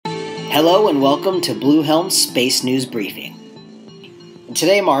Hello and welcome to Blue Helm's Space News Briefing. And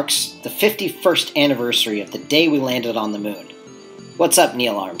today marks the 51st anniversary of the day we landed on the moon. What's up,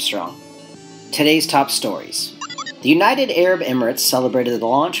 Neil Armstrong? Today's top stories. The United Arab Emirates celebrated the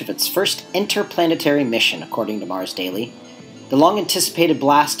launch of its first interplanetary mission, according to Mars Daily. The long-anticipated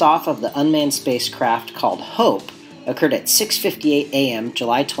blast-off of the unmanned spacecraft called Hope occurred at 6:58 a.m.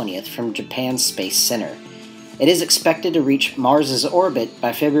 July 20th from Japan's Space Center. It is expected to reach Mars's orbit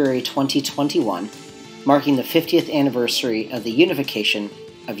by February 2021, marking the 50th anniversary of the unification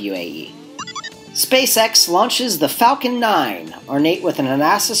of UAE. SpaceX launches the Falcon 9, ornate with an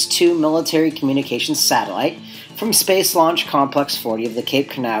Anasis 2 military communications satellite, from Space Launch Complex 40 of the Cape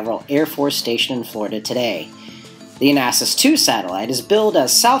Canaveral Air Force Station in Florida today. The Anasis 2 satellite is billed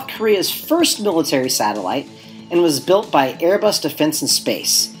as South Korea's first military satellite and was built by Airbus Defence and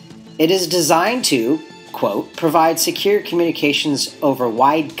Space. It is designed to, quote, provide secure communications over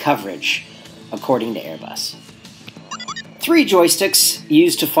wide coverage, according to Airbus. 3 joysticks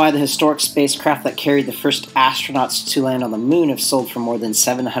used to fly the historic spacecraft that carried the first astronauts to land on the moon have sold for more than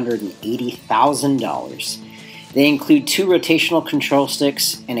 $780,000. They include 2 rotational control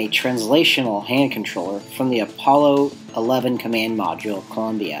sticks and a translational hand controller from the Apollo 11 command module,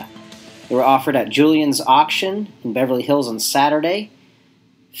 Columbia. They were offered at Julian's auction in Beverly Hills on Saturday,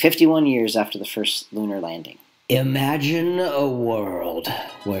 51 years after the first lunar landing. Imagine a world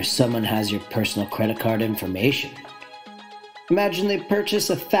where someone has your personal credit card information. Imagine they purchase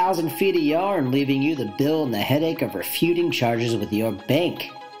 1,000 feet of yarn, leaving you the bill and the headache of refuting charges with your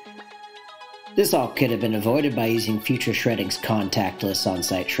bank. This all could have been avoided by using Future Shredding's contactless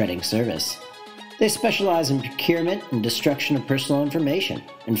on-site shredding service. They specialize in procurement and destruction of personal information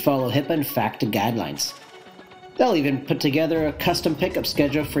and follow HIPAA and FACTA guidelines. They'll even put together a custom pickup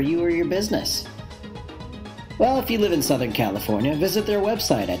schedule for you or your business. Well, if you live in Southern California, visit their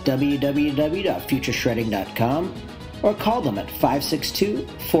website at www.futureshredding.com or call them at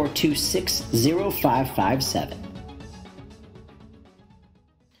 562-426-0557.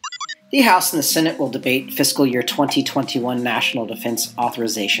 The House and the Senate will debate fiscal year 2021 National Defense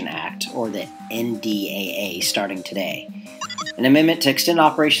Authorization Act, or the NDAA, starting today. An amendment to extend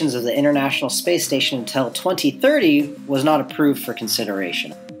operations of the International Space Station until 2030 was not approved for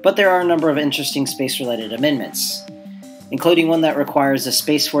consideration. But there are a number of interesting space-related amendments, including one that requires the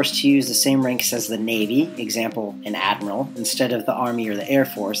Space Force to use the same ranks as the Navy, example, an Admiral, instead of the Army or the Air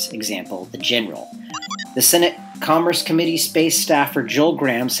Force, example, the General. The Senate Commerce Committee space staffer Joel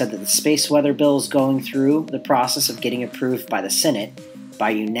Graham said that the space weather bill is going through the process of getting approved by the Senate by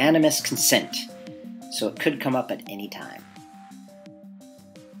unanimous consent, so it could come up at any time.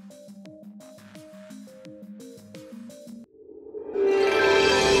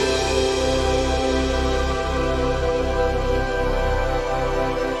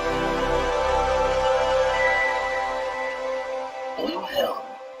 Blue Helm.